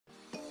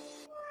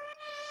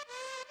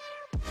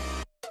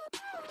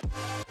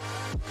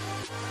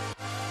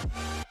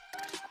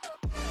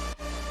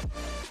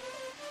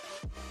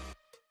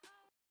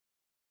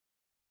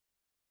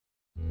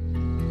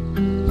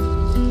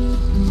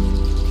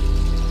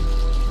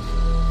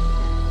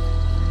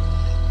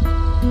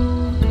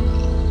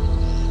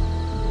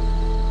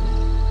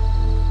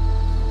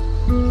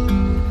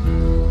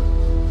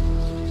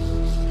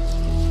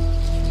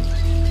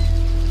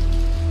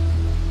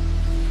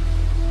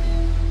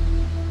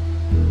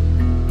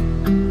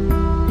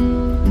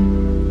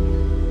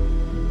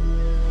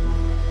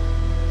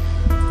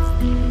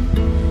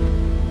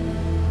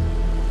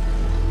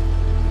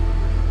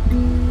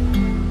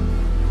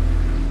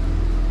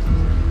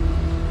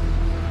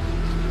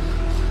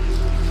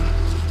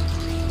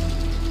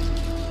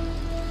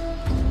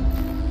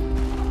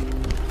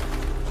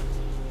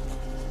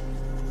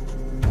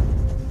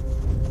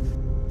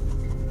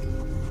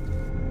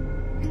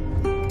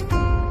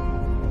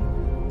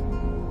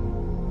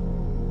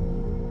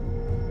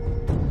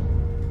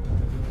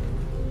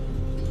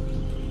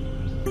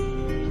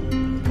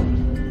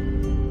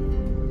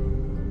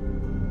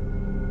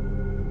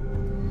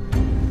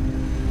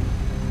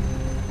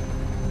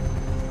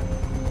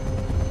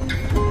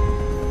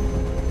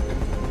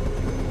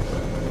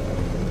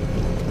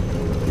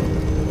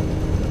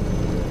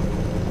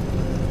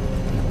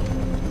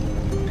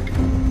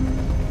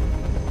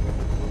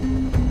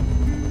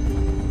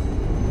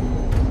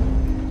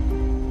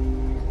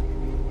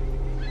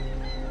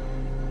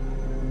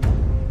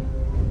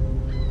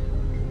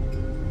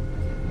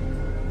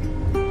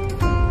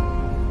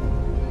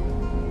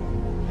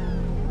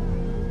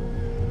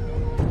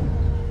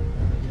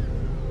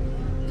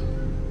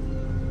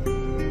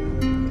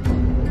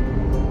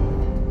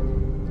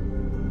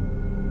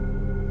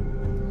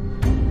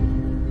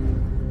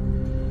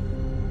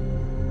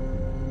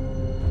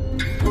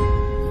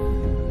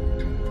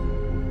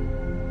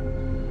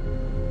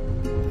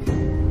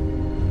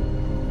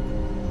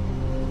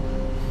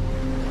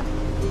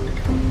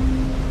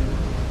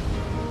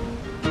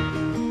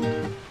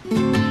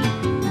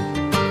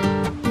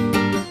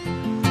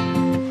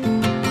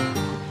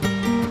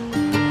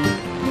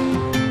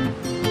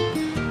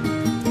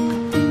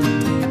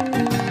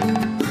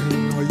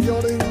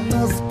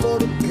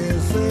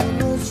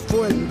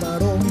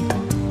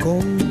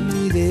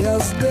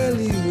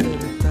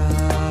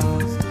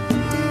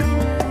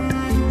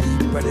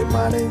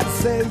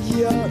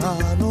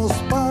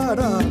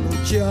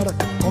luchar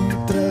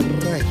contra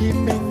el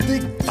régimen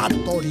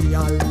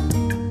dictatorial.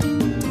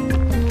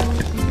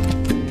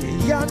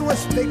 Que ya no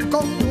esté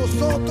con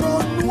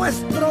nosotros,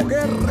 nuestro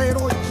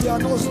guerrero ya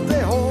nos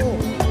dejó,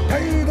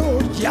 pero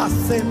ya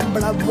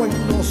sembrado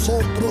en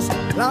nosotros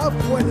la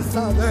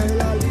fuerza de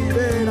la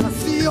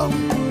liberación.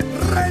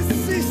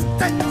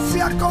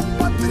 Resistencia,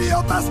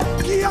 compatriotas,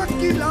 que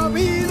aquí la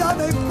vida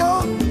de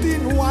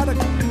continuar,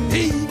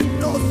 y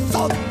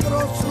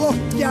nosotros los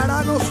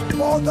yaranos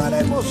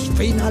podremos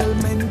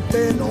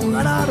finalmente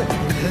lograr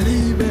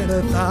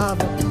libertad,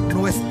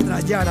 nuestra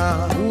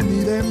Yara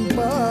unida en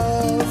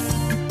paz.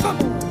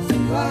 ¡Vamos!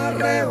 La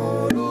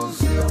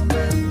revolución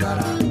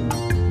vendrá,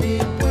 mi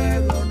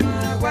pueblo no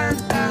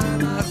aguanta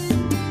más.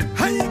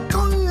 ¡Ay,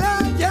 con la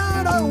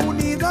Yara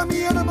unida,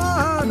 mi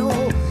hermano,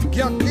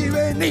 que aquí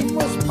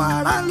venimos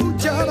para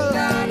luchar!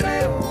 La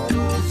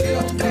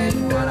revolución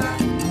vendrá,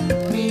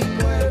 mi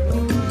pueblo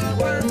no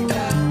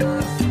aguanta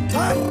más.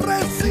 La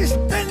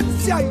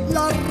resistencia y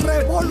la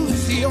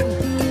revolución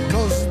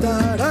nos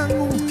darán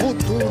un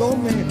futuro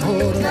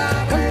mejor.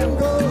 La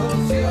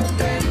revolución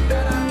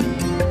vendrá,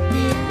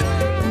 mi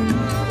pueblo no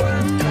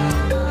aguanta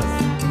más.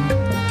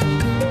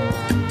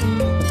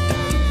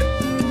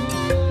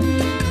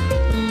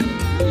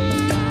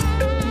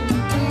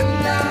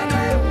 La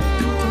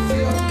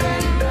revolución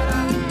vendrá,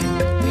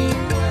 mi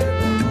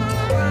pueblo no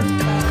aguanta más.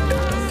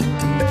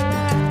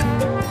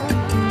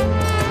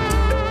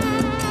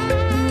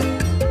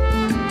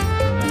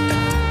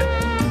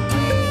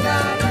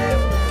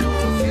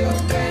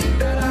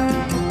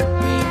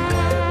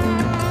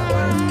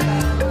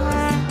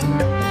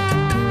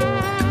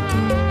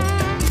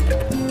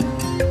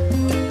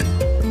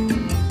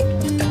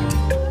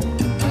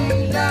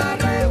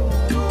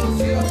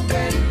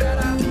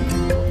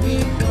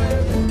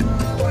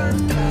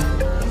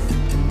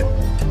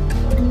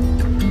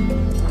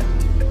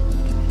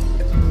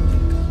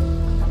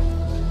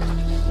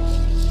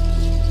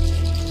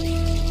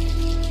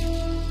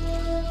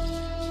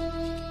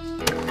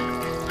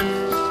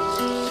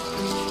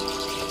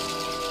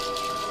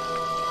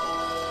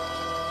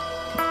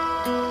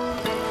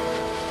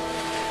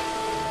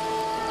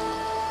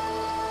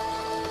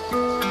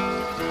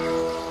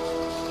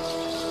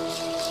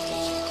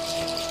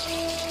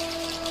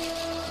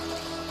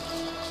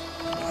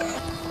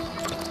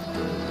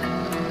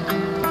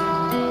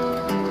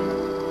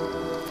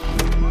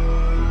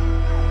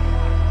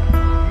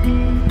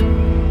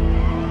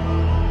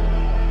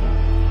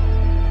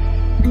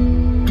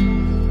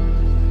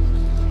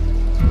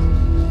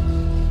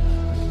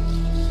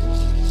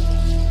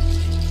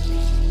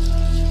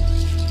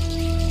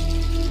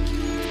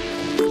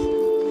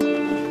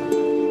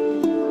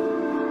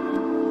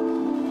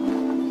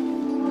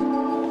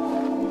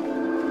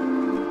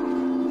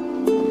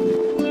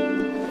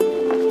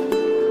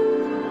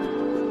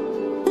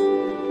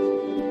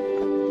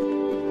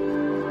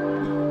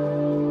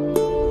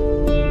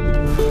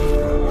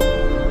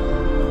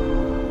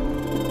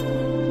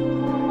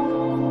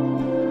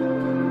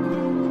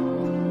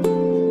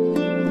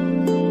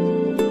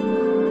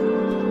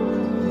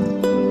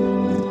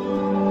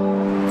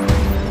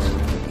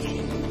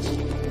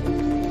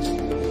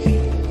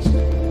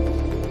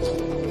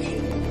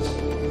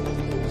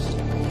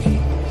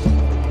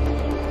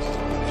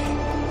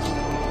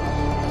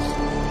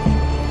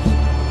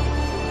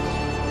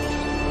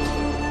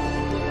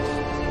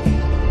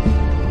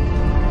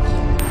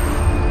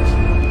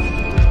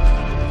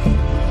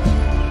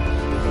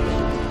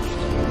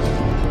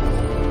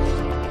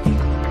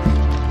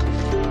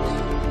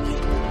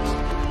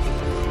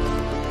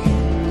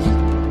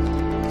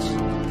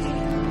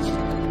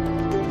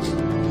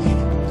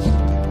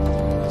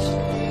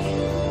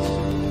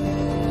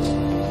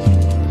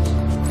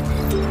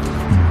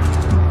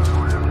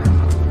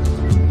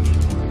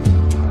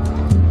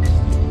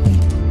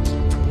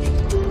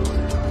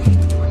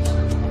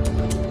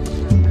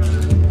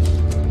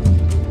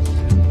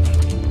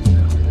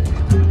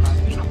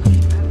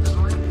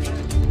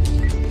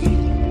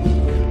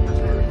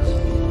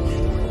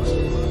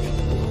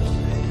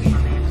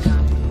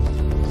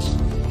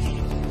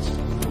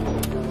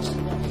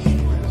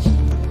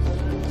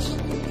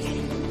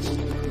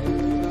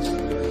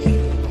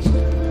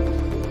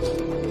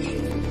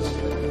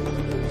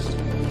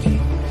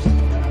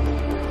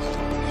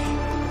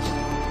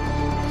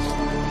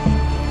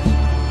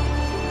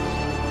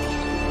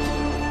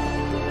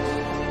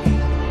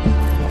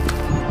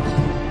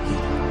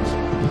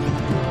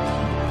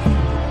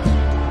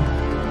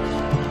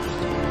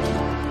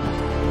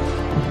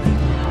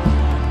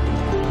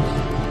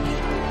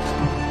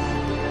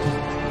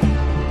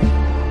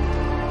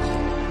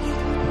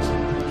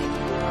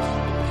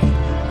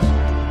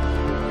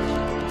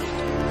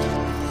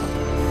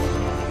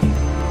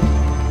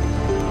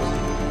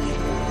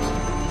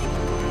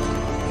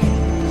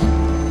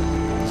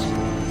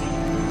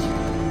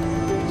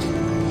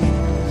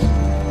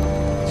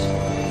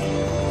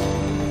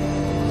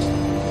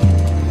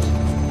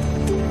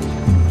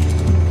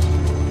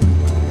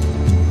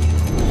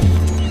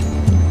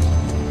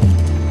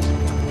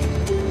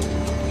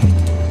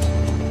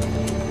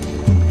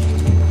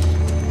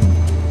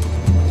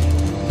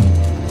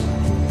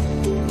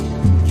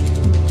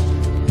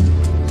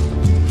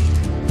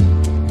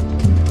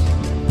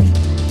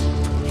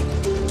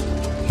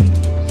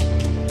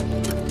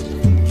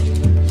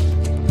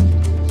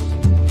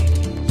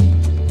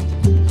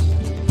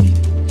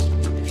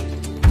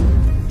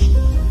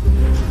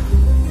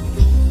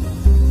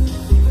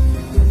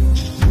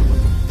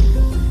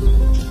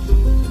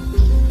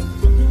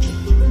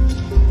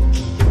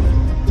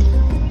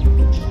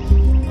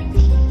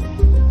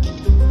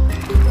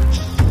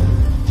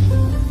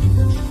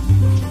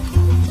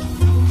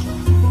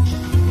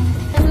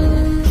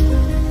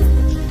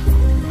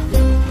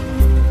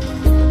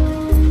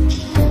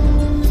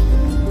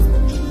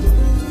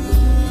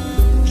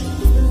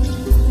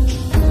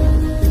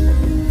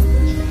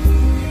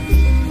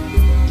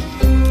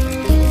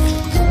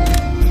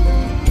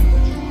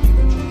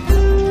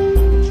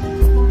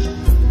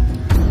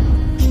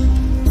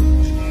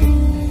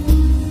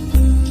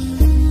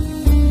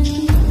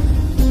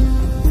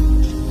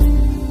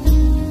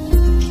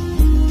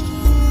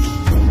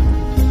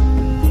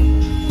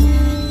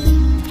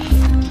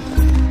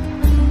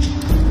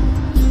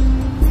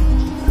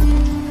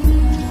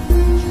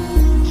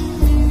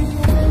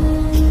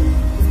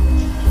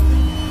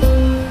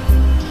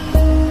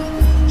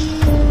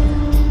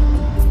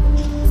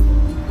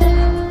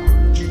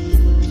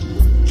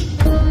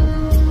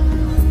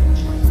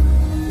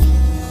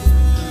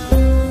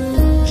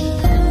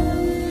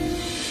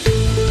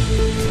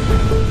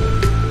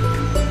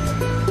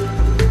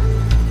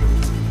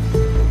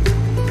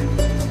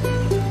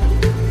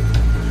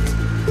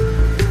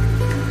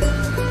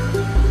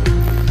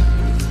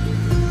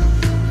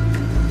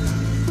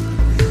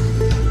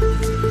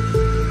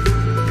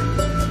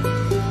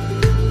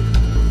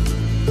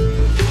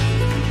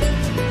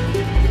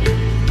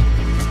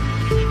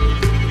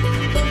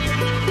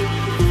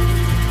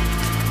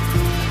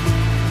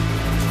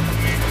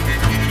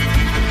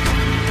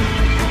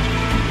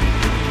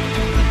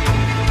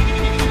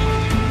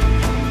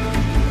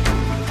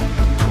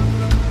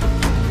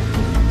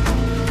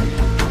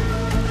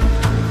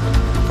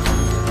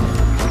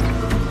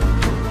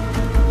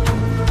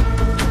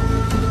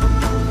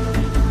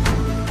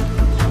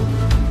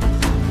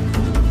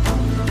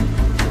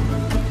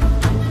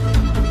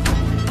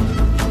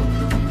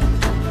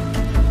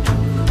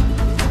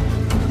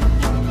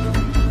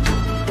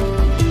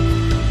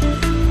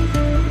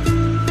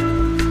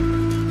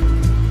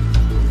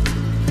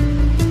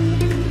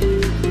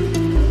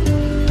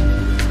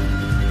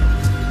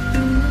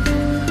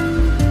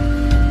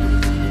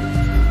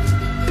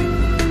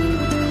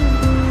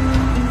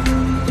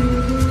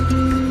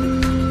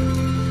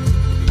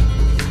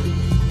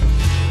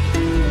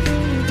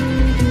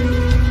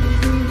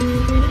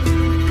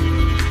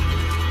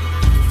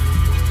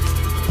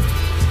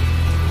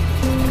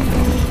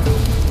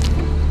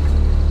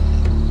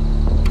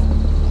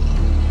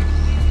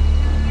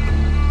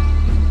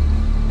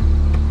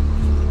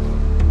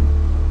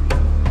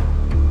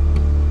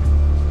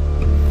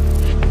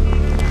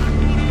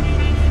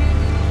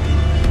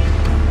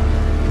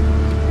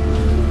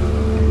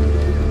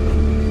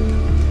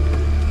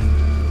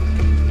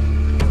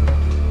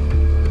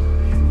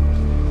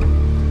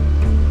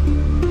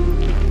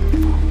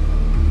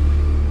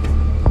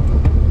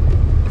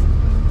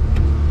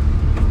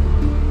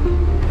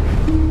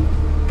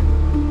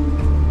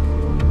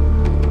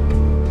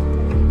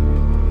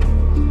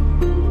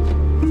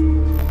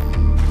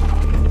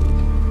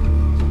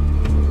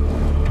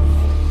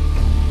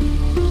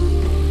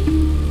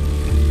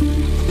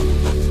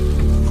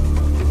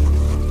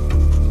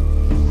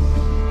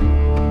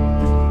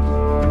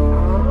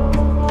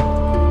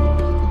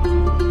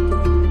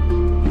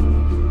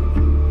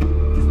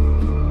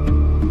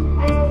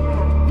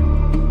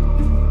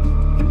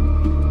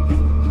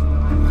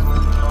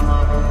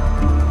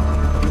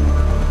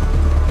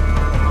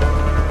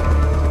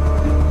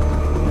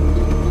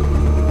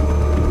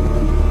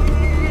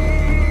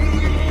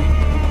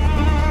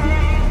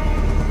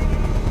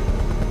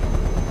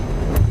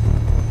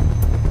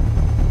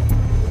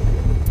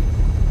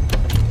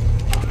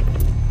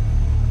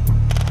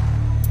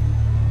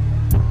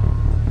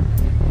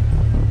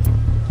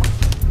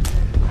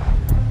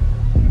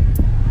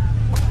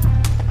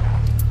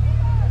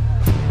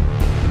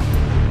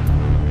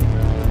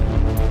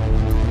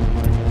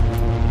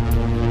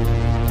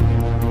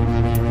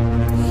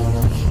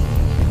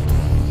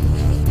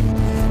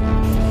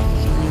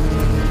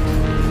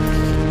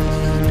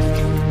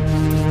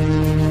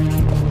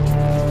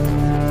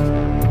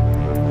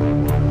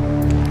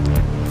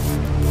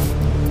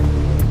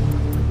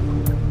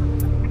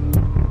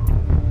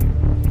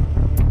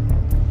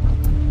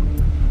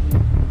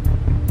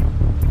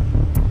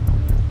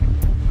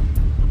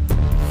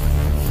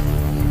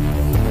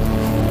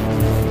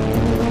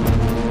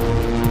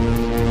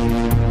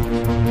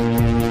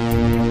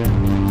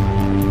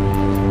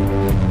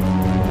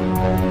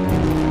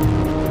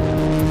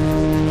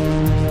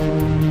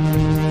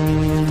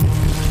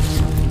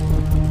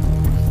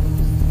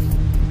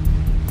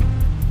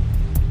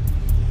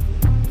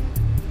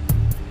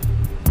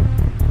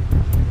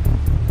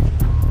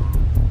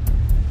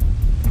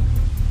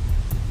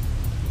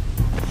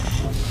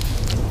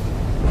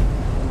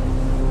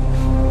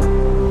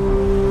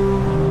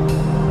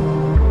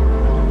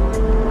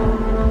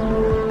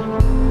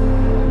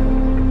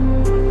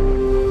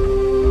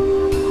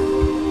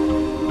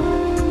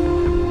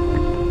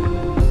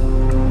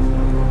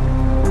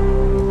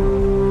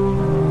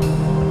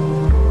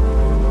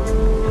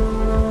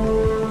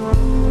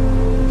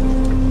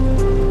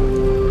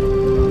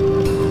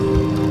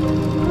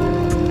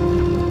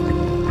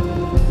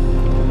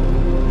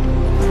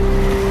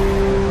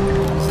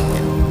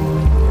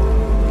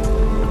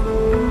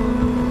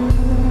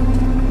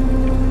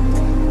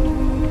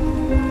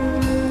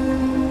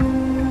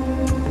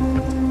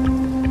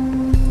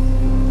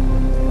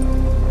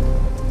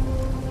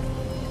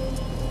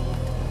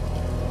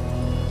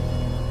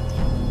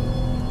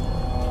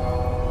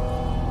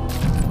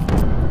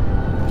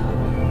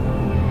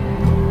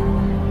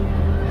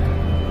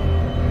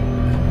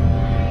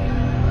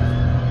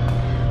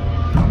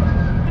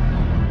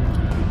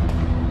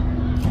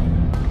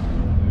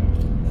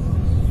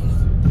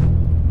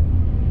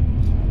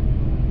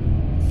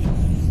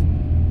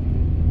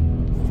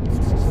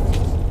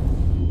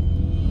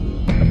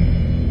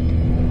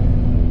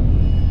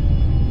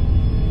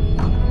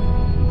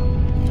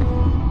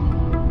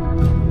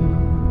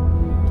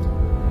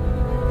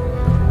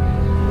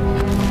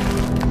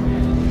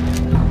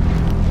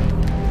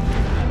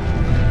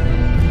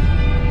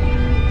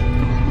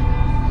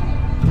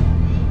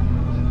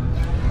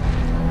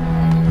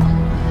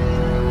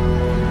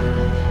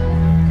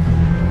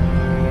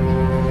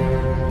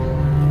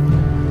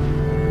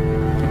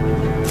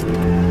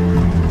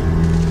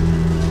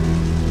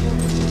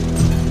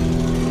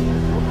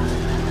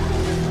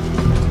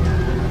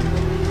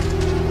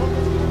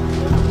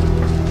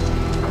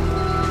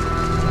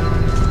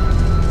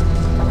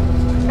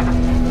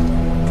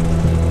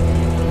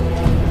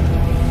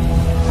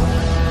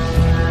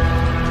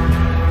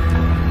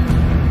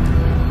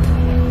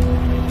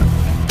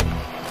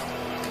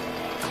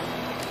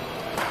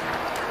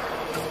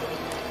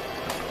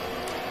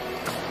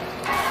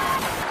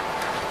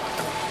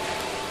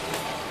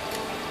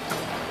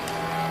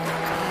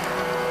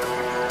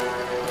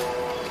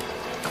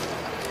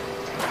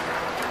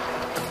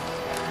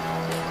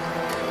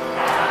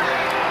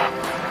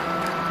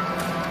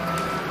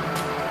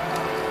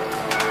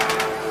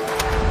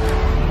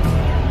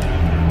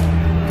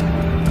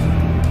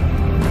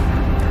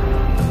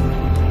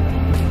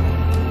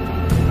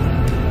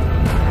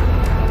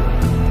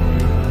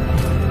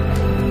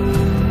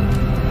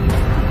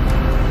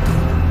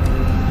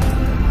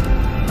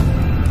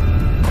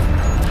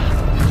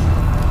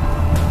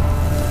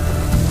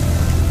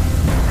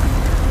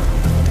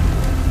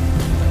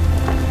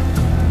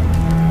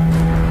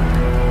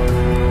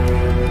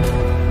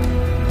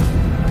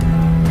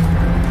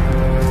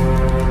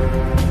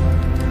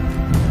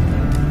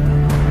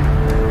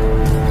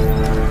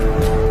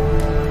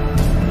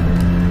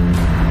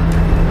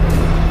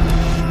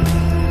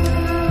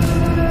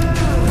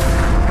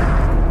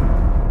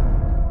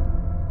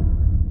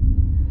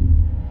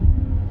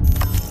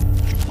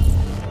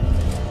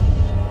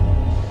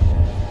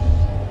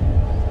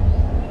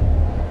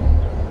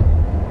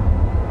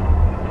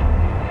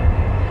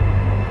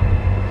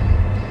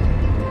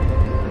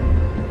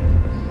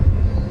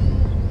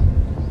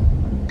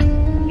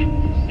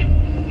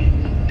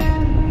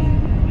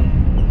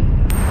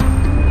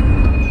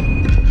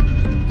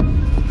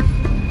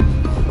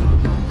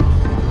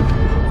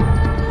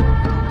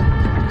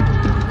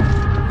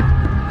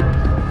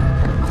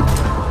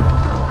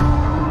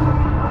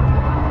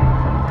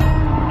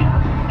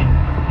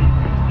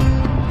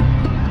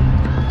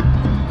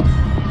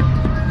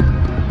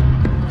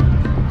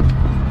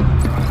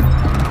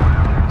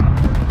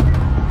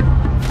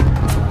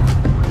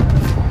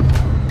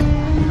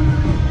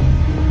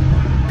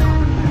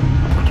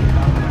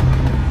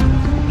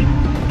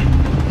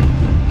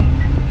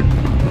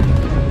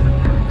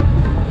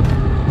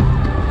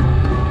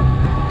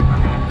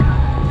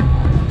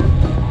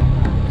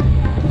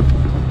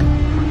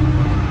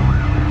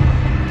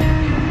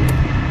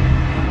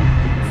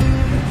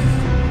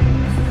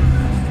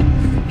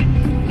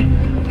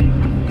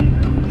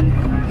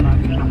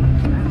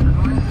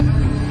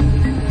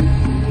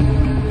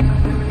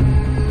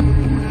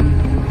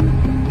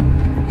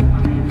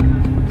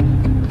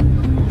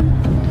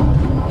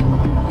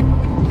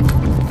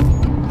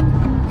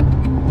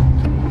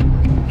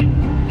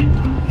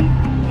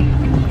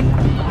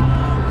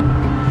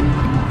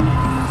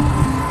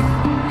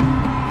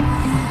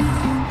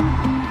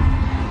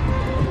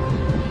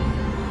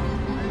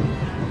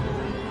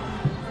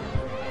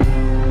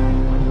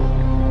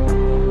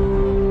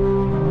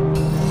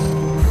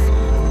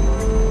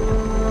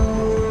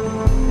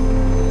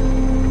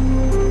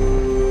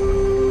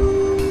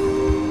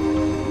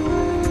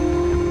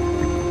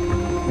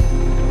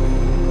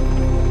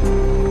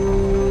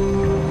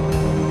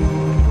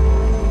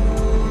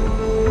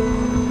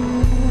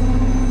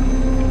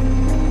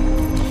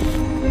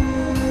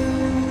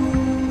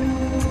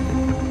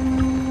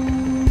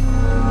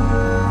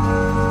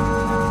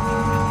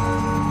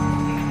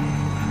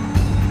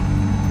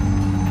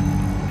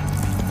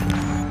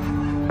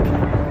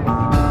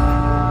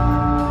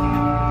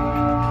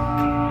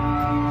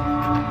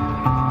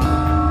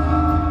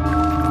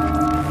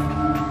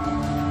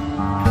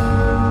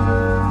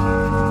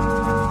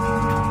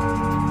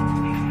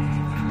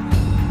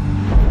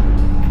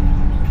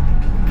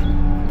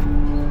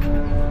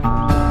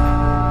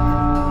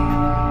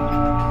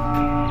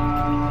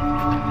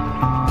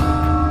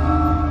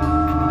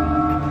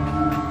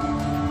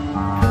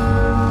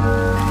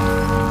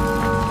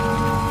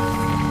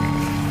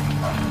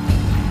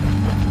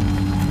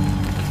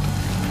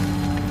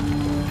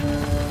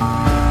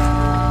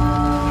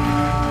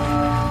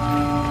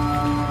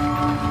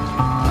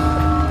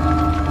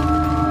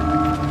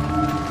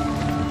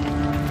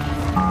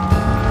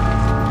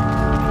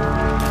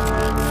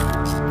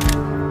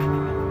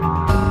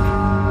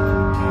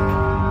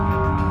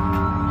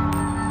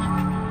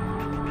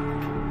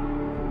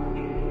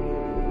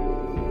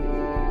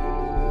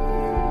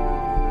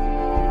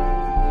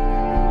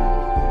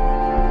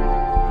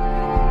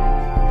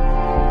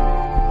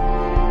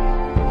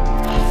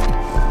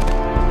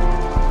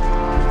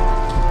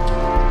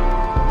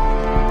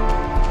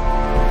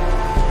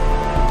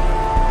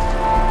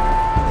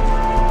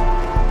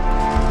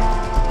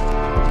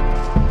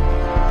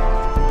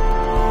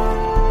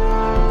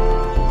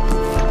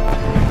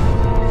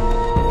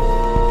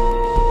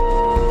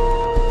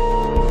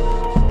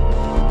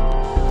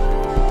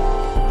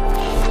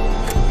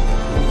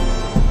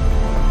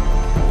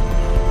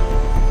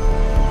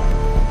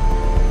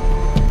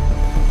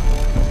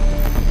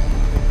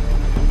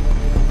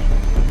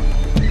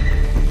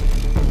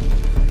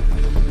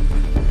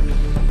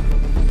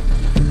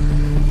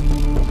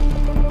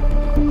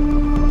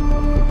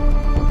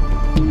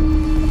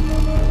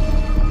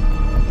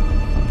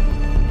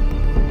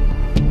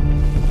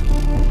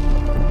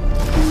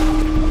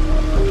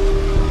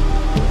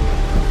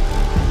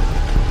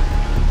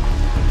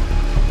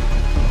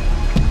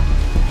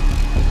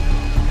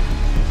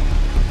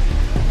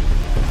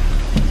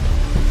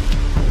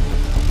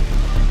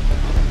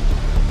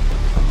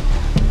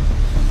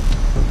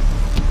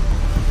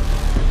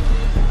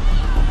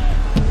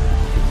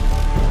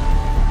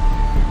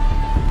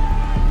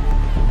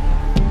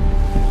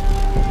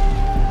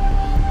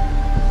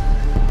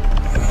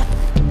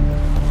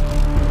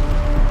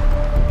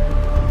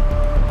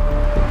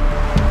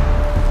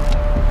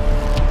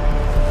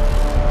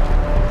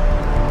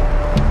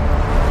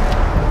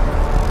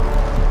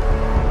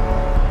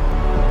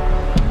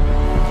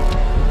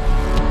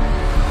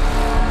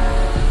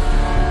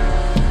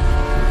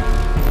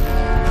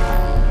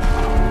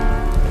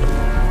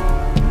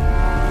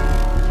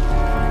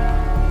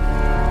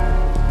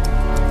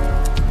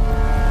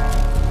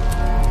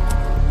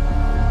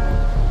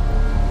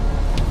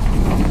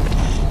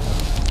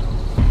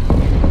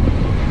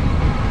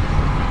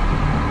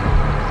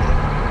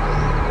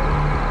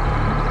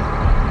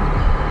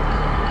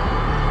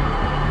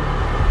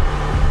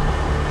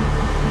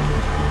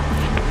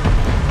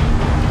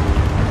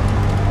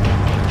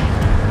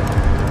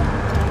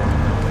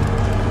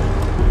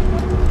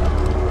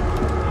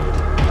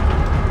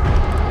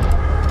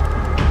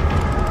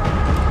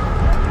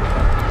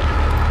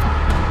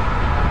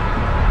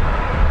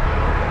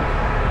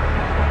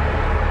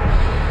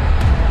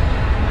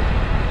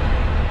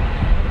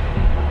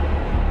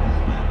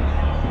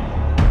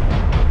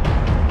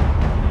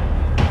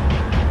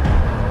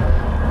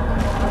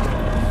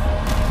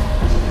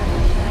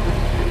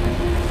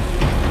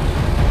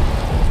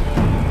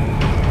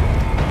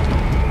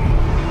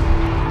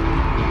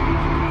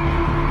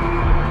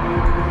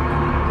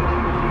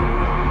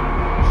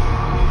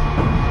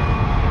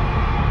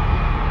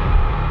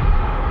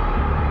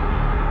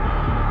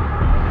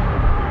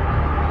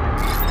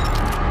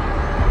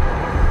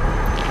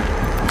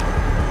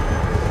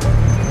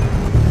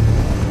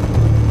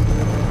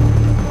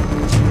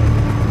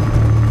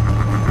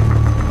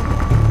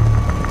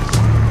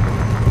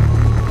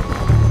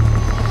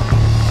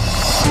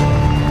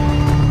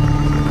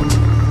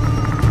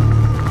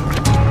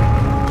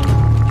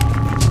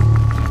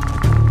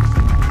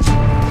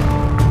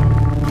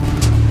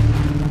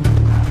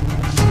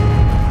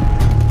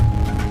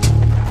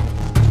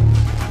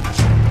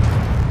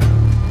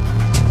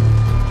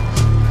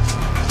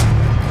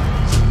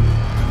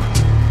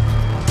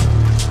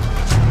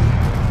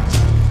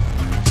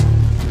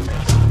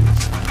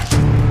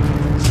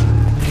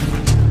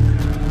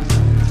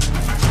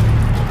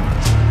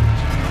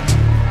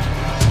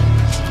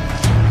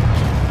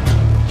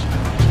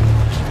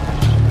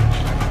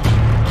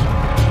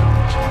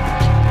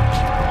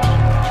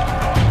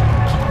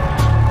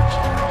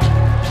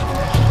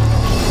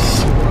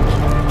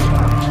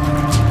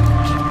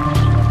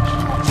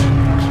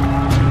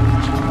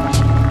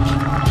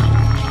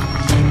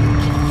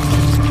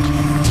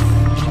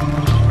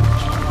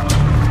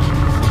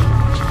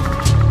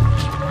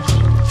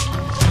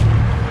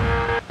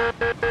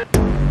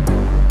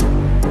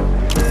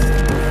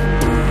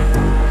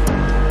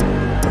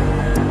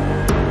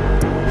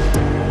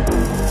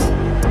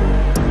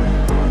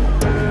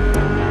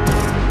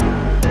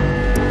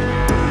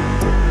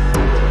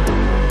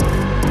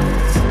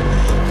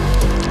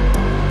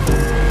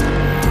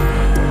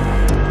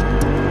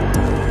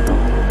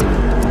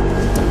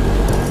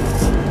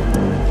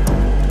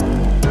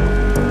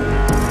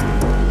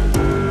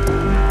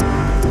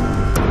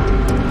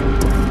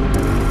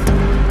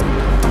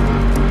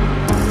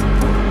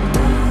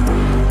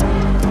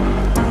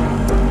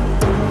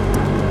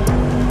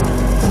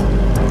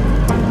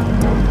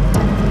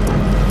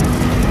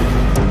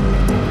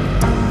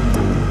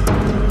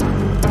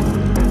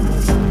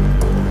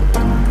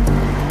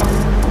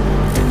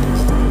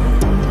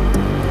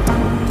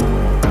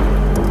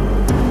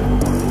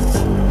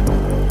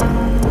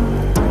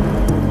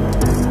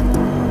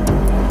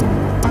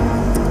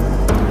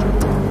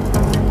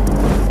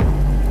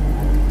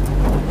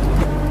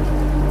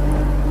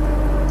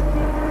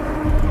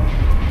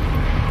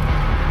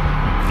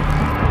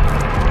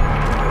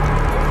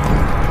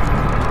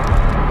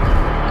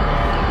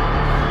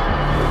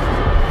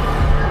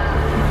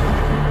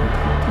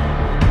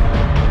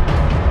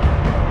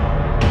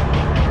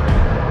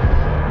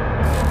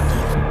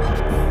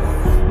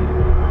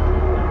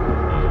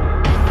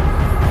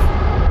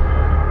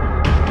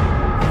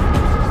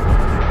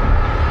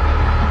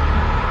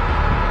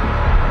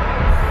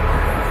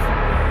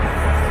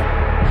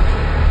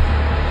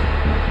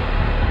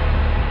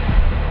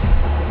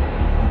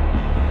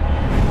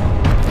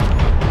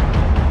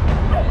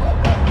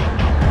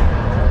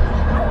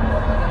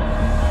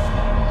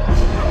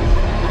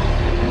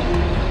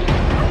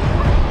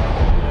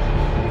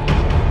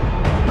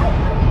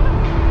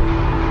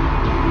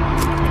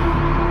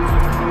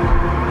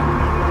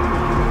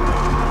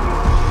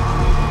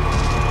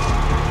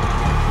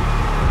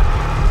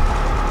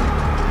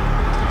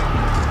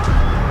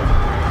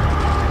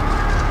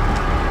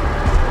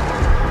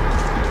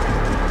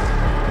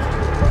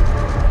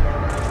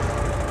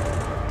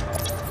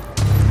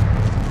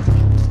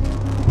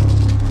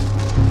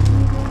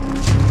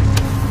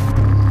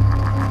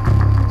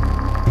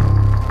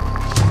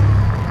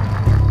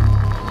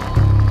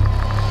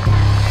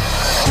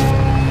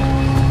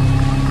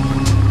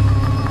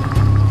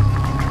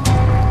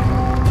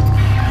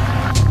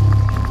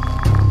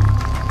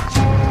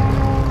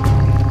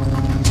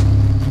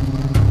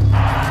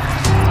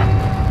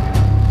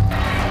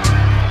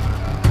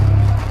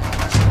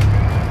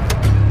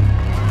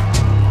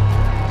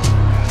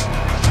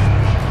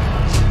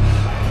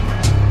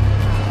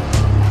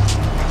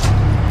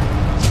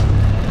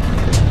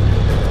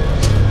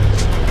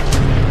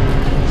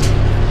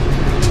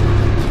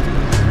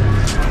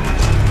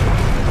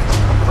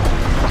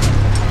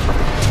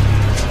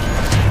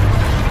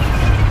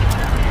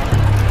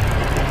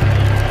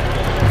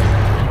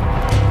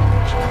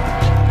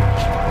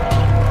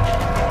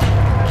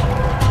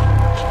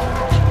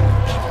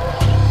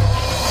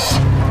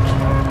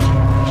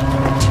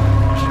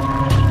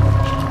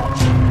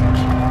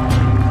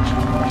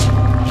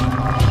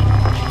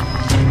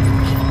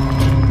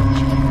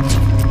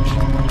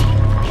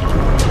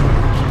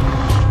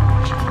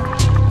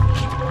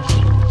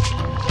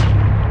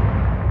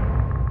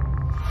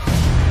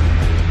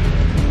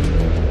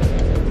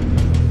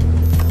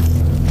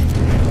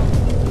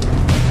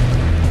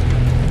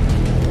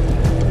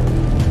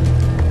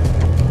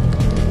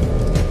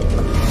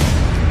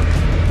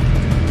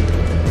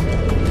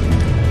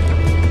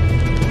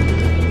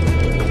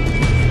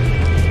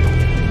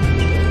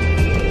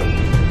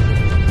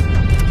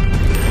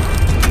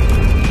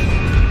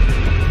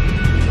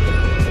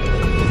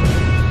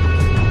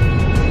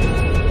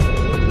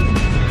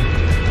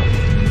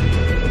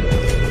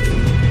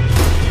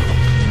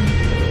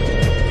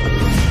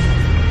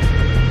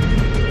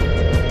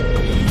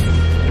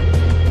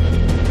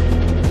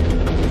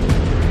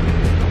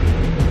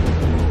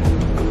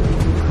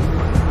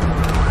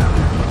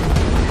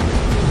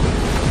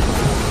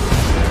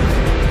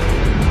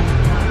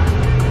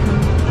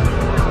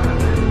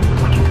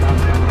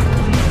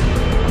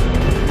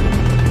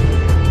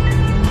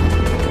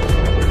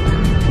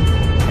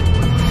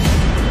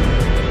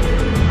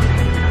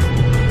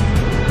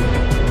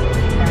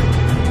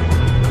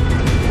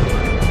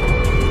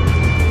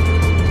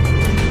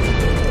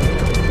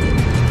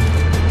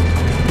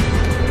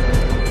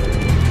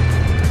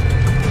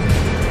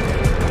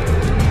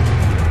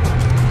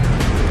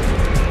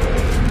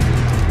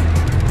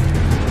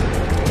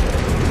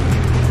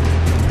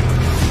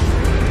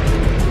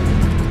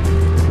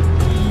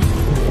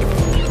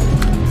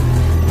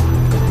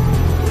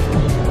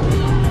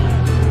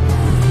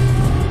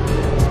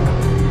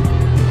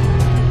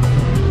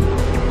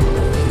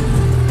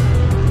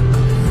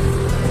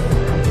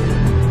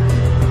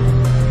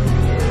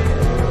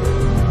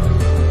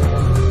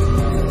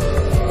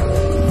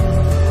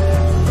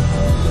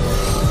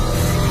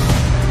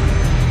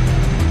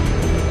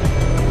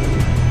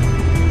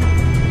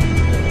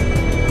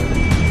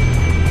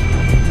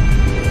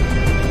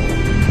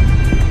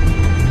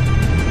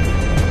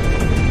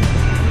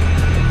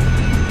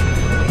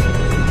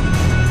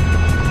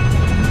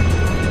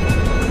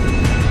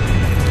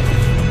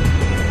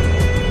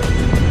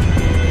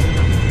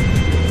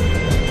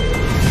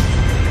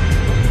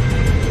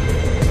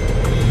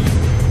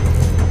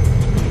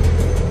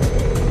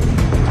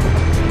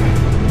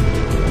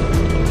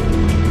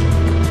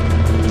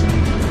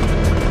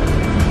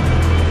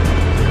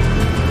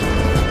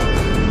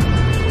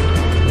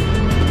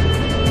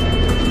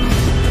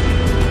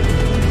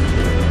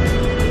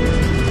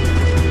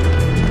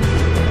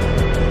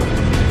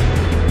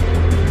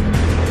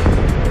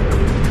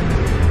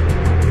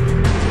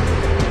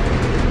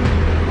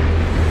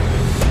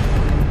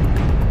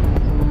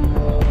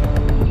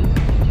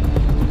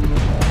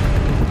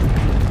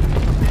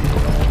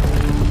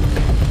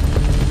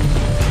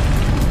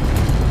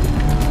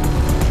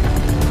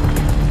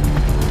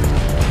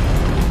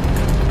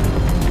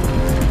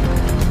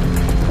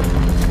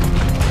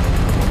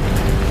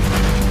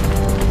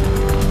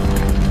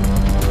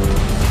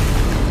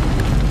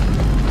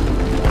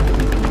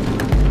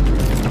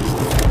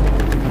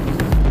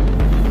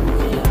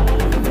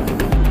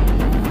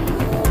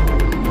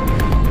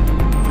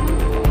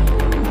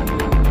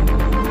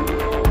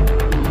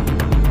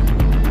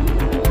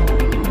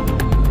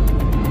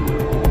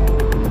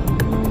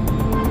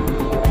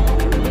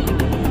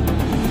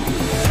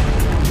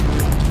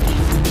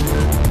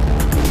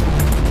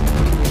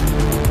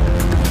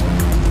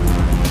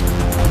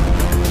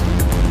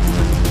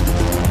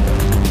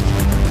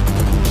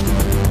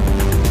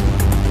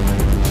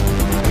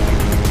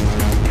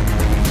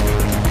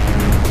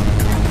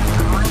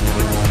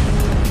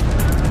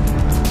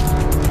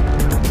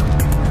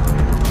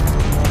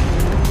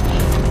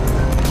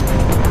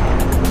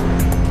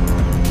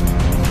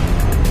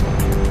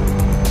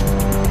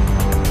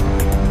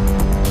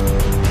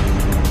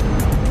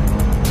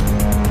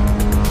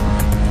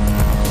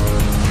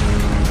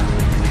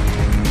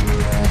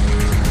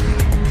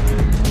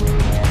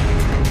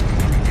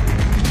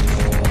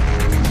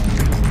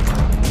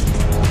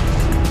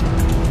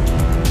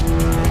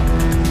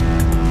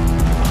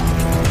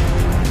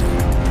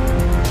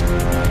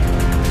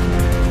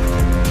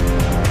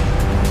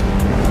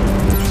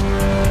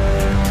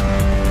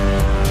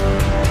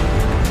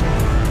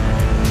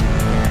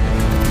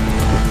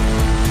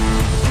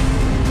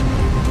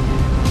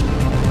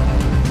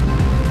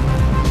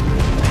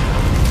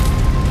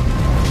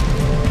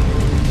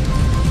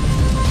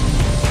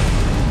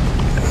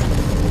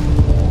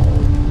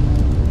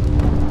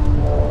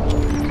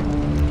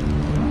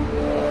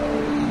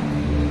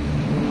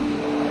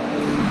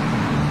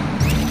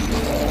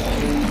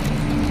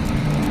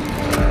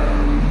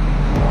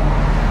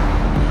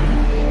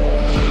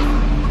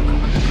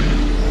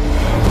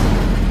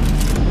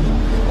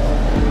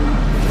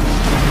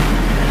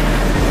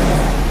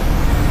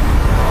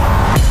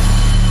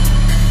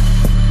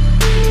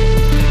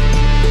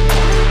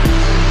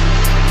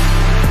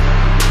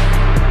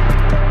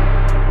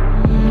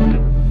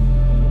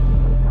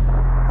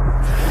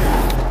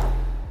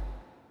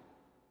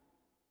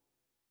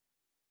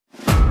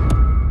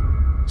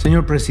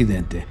 Señor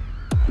Presidente.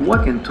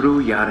 What can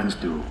true Yarans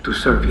do to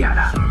serve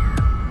Yara?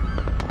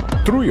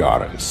 True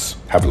Yarans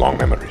have long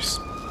memories.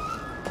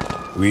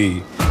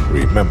 We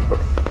remember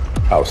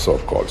how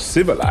so-called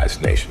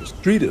civilized nations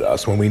treated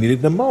us when we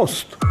needed them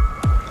most.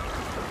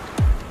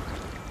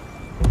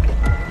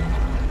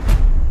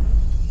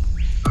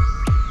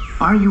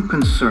 Are you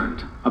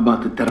concerned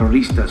about the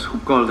terroristas who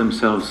call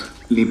themselves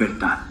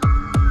Libertad?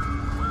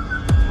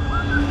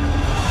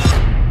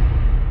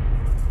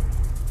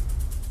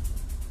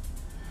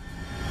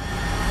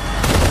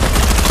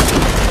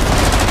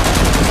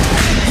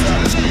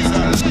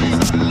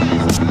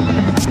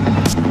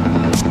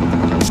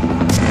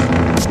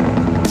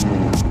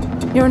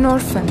 You're an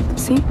orphan,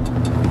 see?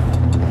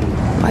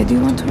 Why do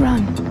you want to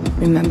run?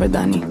 Remember,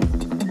 Danny,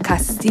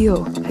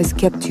 Castillo has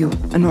kept you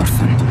an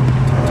orphan.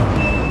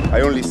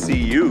 I only see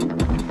you.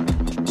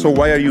 So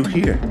why are you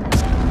here?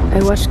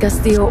 I watched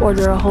Castillo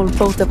order a whole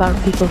boat of our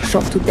people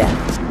shot to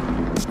death.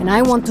 And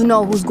I want to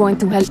know who's going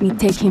to help me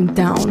take him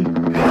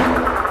down.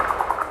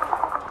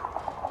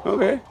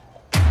 Okay.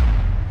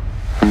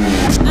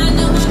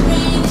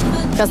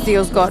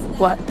 Castillo's got,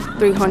 what,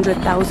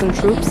 300,000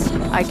 troops?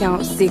 I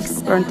count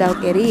 6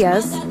 burnt-out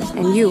guerrillas,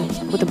 and you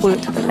with a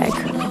bullet to the leg.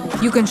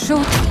 You can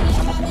shoot,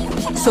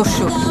 so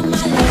shoot.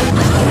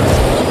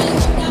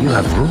 You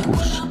have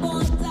rules.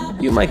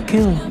 You might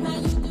kill,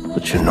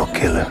 but you're no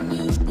killer.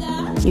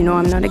 You know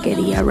I'm not a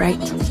guerrilla,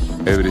 right?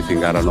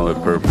 Everything got another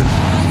purpose.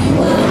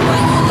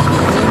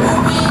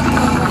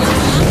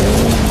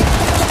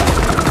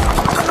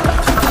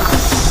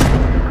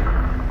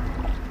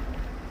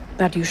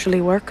 That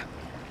usually work?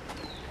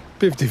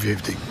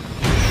 50-50.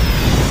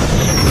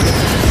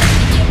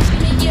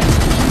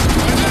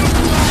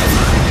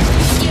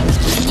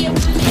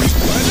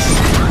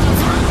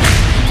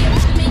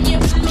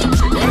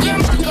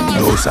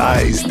 Those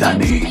eyes,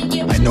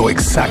 Danny. I know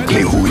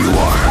exactly who you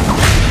are.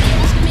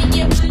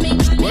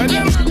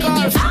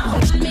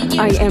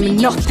 I am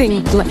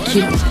nothing like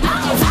you.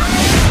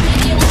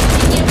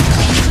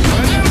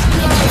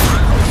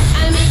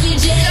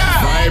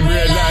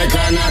 Vibrate like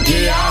a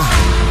Nokia.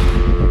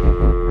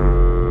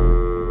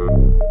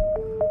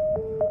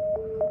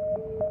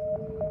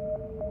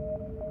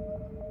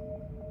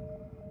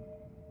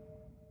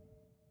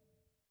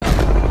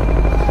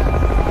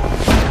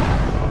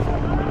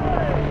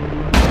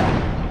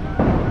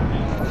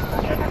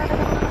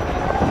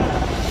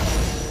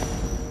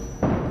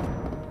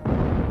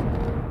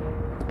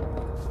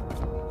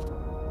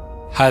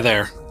 Hi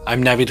there,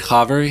 I'm Navid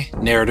Khavari,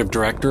 narrative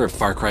director of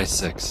Far Cry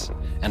 6,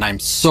 and I'm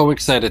so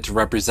excited to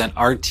represent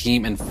our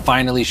team and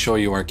finally show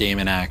you our game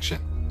in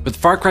action. With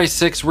Far Cry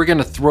 6, we're going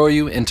to throw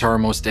you into our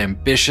most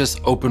ambitious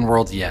open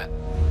world yet,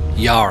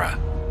 Yara,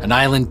 an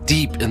island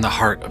deep in the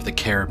heart of the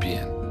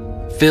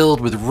Caribbean, filled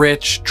with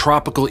rich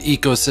tropical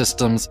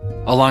ecosystems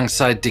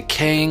alongside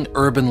decaying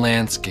urban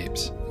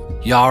landscapes.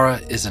 Yara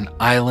is an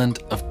island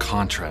of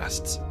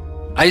contrasts.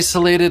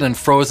 Isolated and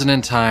frozen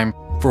in time,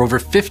 for over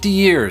 50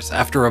 years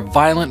after a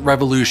violent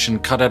revolution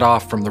cut it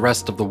off from the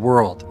rest of the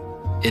world,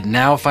 it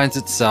now finds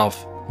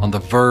itself on the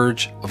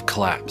verge of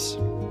collapse.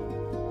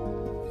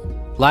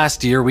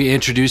 Last year, we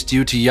introduced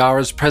you to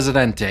Yara's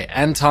Presidente,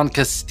 Anton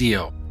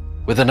Castillo,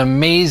 with an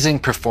amazing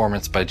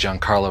performance by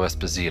Giancarlo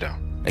Esposito.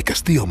 A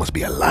Castillo must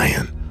be a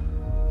lion,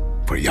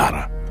 for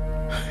Yara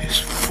is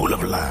full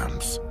of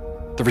lambs.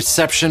 The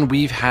reception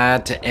we've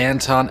had to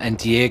Anton and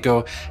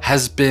Diego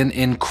has been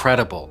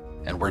incredible,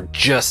 and we're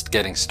just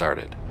getting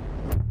started.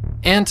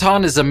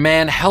 Anton is a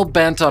man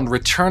hell-bent on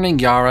returning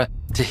Yara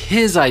to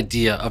his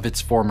idea of its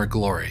former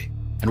glory.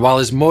 And while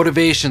his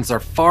motivations are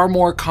far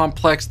more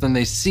complex than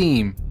they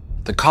seem,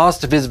 the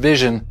cost of his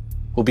vision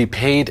will be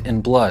paid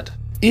in blood.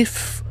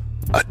 If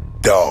a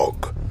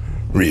dog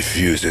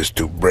refuses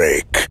to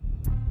break,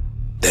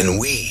 then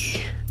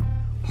we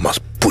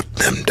must put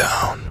them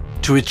down.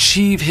 To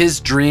achieve his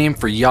dream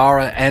for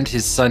Yara and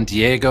his son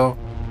Diego,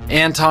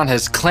 Anton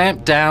has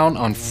clamped down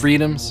on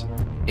freedoms,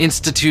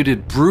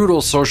 instituted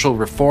brutal social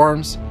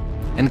reforms,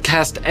 and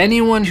cast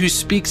anyone who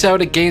speaks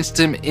out against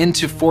him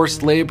into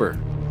forced labor.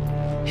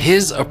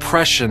 His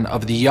oppression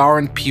of the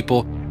Yaran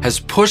people has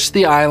pushed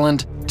the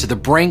island to the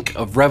brink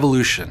of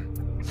revolution.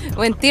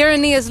 When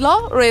tyranny is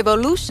law,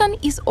 revolution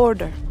is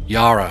order.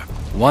 Yara,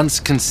 once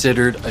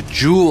considered a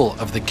jewel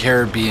of the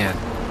Caribbean,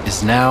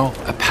 is now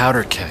a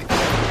powder keg.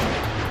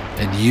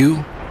 And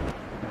you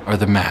are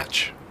the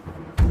match.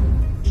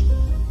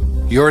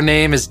 Your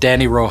name is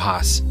Danny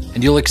Rojas,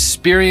 and you'll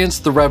experience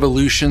the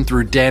revolution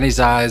through Danny's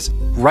eyes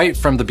right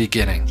from the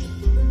beginning.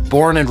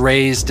 Born and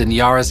raised in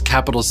Yara's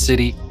capital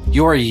city,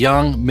 you're a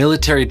young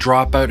military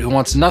dropout who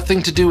wants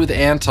nothing to do with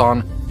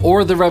Anton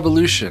or the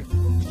revolution.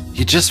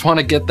 You just want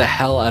to get the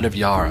hell out of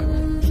Yara.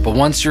 But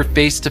once you're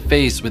face to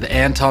face with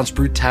Anton's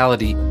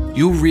brutality,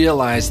 you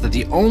realize that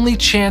the only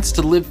chance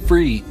to live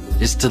free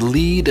is to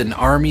lead an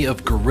army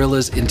of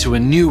guerrillas into a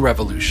new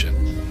revolution,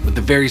 with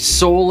the very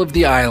soul of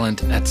the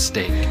island at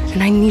stake.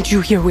 And I need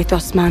you here with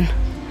us, man.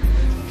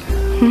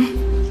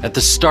 At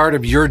the start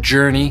of your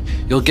journey,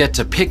 you'll get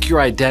to pick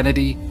your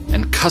identity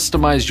and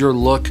customize your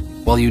look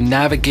while you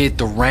navigate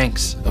the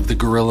ranks of of the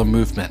guerrilla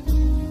movement.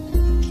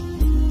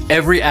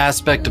 Every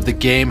aspect of the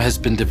game has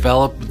been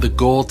developed with the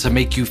goal to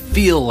make you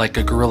feel like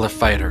a guerrilla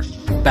fighter,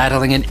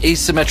 battling an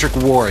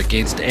asymmetric war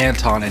against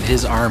Anton and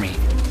his army.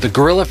 The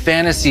guerrilla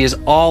fantasy is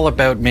all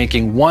about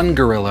making one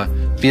guerrilla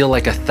feel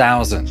like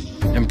 1,000.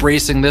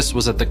 Embracing this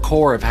was at the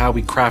core of how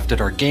we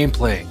crafted our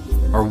gameplay,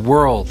 our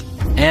world,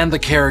 and the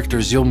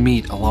characters you'll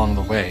meet along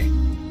the way.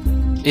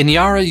 In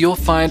Yara, you'll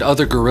find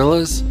other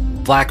guerrillas,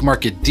 black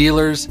market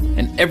dealers,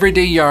 and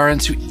everyday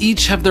Yarans who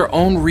each have their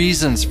own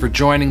reasons for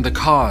joining the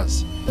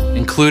cause,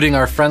 including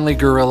our friendly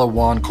guerrilla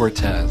Juan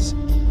Cortez,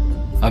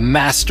 a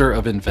master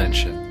of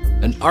invention,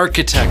 an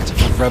architect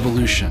of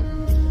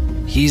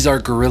revolution. He's our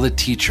guerrilla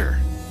teacher.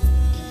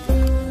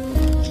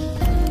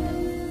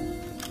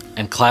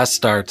 And class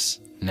starts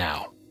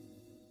now.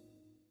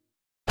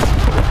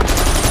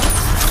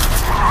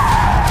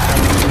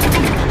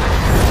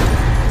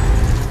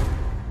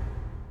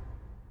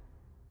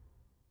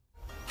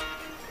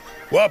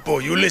 Guapo,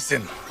 you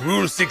listen.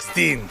 Rule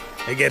 16.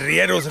 A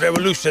guerrillero's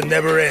revolution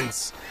never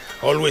ends.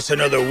 Always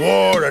another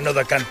war,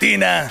 another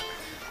cantina,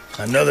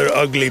 another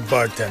ugly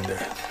bartender.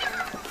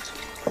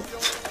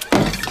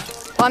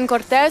 Juan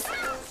Cortez?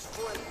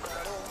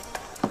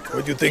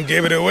 What do you think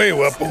gave it away,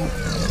 Guapo?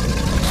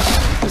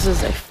 This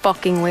is a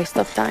fucking waste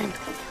of time.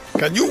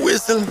 Can you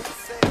whistle?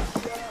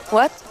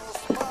 What?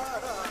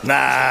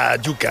 Nah,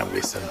 you can't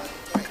whistle.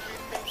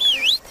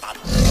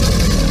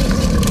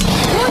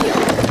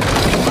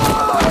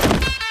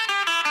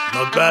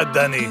 Not bad,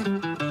 Danny,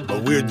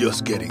 but we're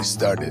just getting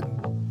started.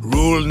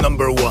 Rule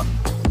number 1.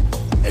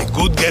 A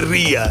good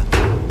guerrilla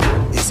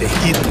is a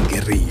hidden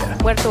guerrilla.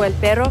 Muerto el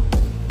perro,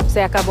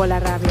 se acabó la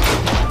rabia.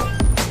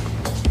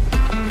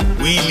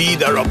 We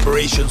lead our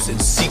operations in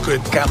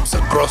secret camps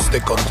across the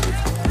country.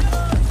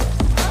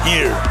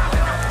 Here,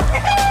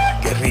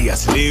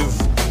 guerrillas live,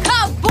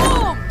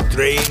 Kaboom!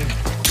 train,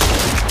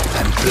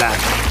 and plan.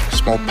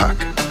 Small pack.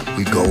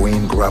 We go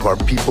in, grab our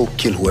people,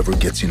 kill whoever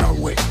gets in our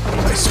way.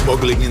 By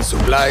smuggling in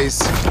supplies,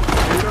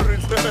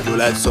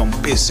 we'll add some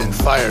piss and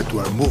fire to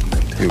our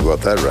movement. You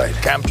got that right.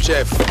 Camp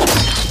chef,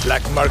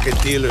 black market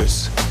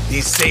dealers,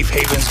 these safe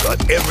havens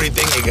got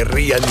everything a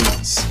guerrilla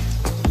needs.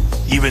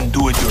 Even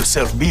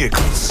do-it-yourself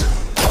vehicles.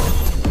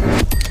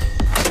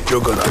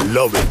 You're gonna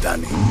love it,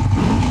 Danny.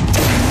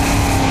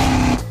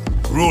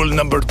 Rule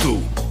number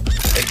 2.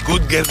 A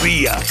good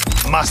guerrilla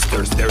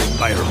masters their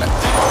environment.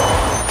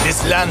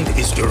 This land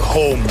is your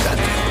home,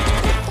 Danny.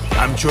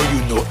 I'm sure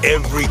you know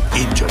every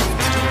inch of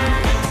it.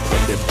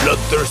 From the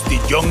bloodthirsty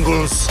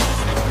jungles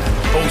and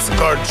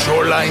postcard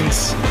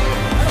shorelines,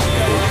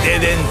 to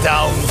dead-end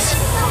towns,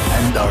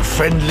 and our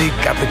friendly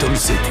capital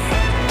city.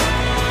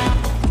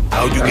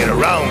 How you get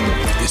around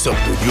is up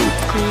to you.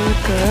 Good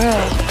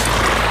girl.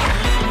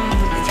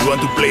 If you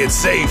want to play it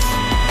safe,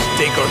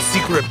 take our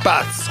secret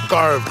paths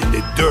carved in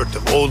the dirt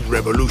of old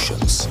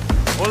revolutions.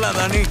 Hola,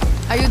 Danny.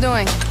 How you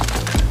doing?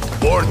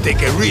 Or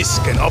take a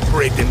risk and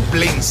operate in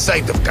plain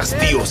sight of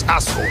Castillo's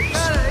assholes.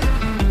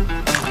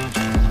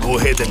 Go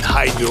ahead and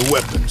hide your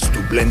weapons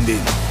to blend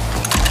in.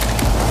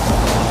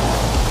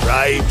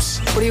 Bribes,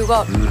 What do you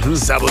got?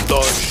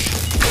 sabotage,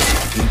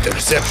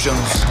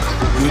 interceptions.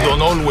 You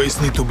don't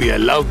always need to be a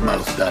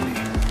loudmouth, Danny.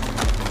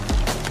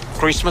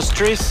 Christmas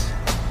trees?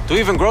 Do you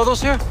even grow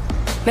those here?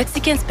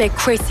 Mexicans pay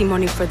crazy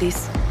money for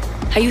this.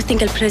 How you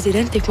think el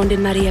presidente funded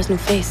Maria's new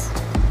face?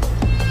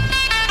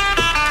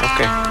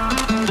 Okay.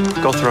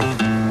 Go through.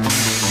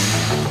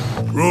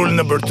 Rule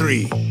number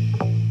 3.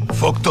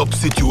 Fucked up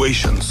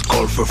situations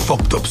call for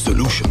fucked up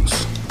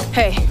solutions.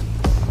 Hey,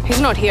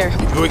 he's not here.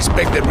 If you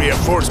expected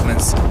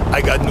reinforcements,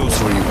 I got news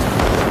for you.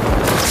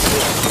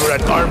 You're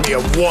an army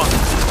of one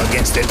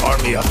against an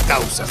army of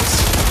thousands.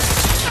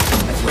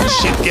 And when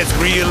shit gets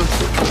real,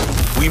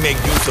 we make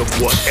use of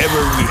whatever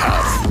we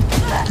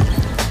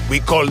have. We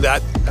call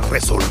that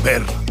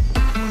resolver.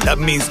 That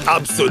means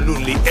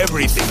absolutely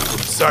everything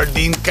from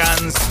sardine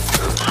cans,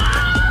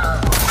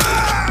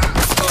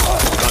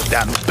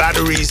 goddamn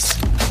batteries,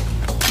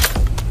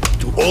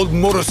 to old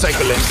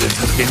motorcycle engines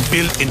has been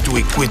built into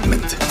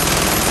equipment.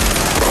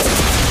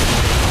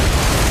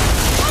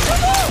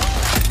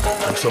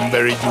 And some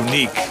very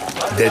unique,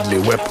 deadly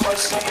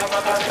weapons.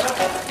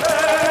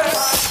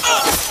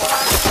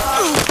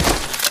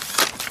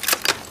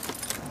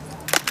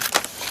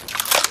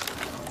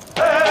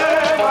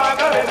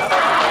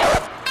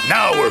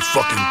 Now we're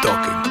fucking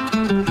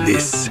talking.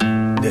 This,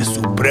 the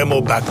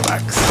Supremo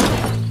backpacks.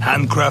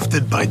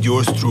 Handcrafted by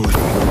yours truly.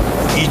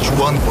 Each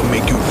one will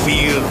make you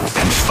feel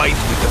and fight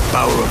with the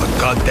power of a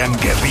goddamn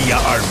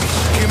guerrilla army.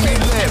 Give me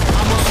lip,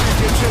 I'ma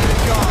take it to the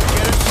yard.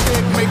 Get a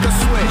stick, make a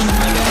switch.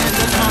 And end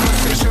the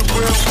conversation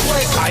real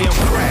quick. I am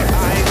crack, I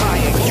ain't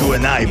lying. You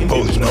and I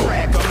both know.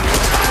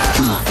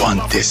 You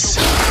want this.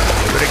 For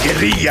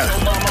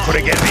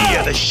a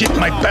guerrilla that shit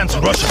my pants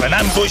rush of an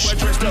ambush,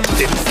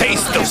 the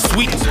taste of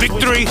sweet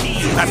victory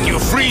after you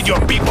freed your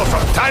people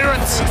from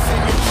tyrants,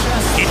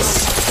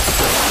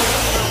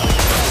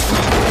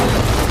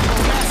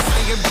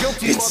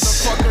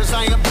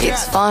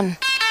 It's fun.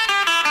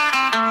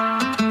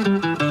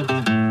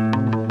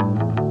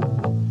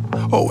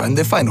 Oh, and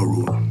the final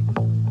rule.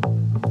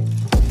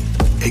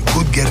 A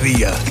good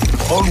guerrilla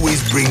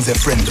always brings a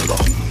friend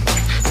along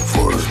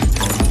for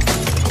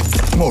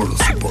moral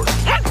support.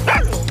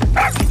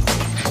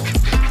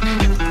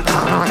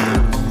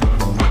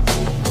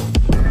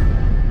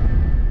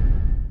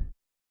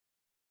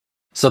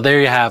 So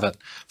there you have it.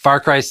 Far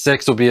Cry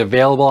 6 will be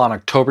available on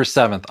October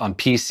 7th on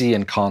PC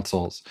and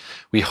consoles.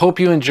 We hope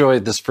you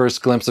enjoyed this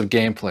first glimpse of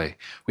gameplay.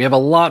 We have a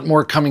lot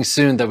more coming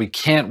soon that we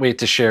can't wait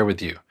to share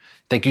with you.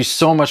 Thank you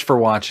so much for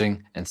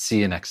watching, and see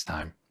you next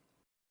time.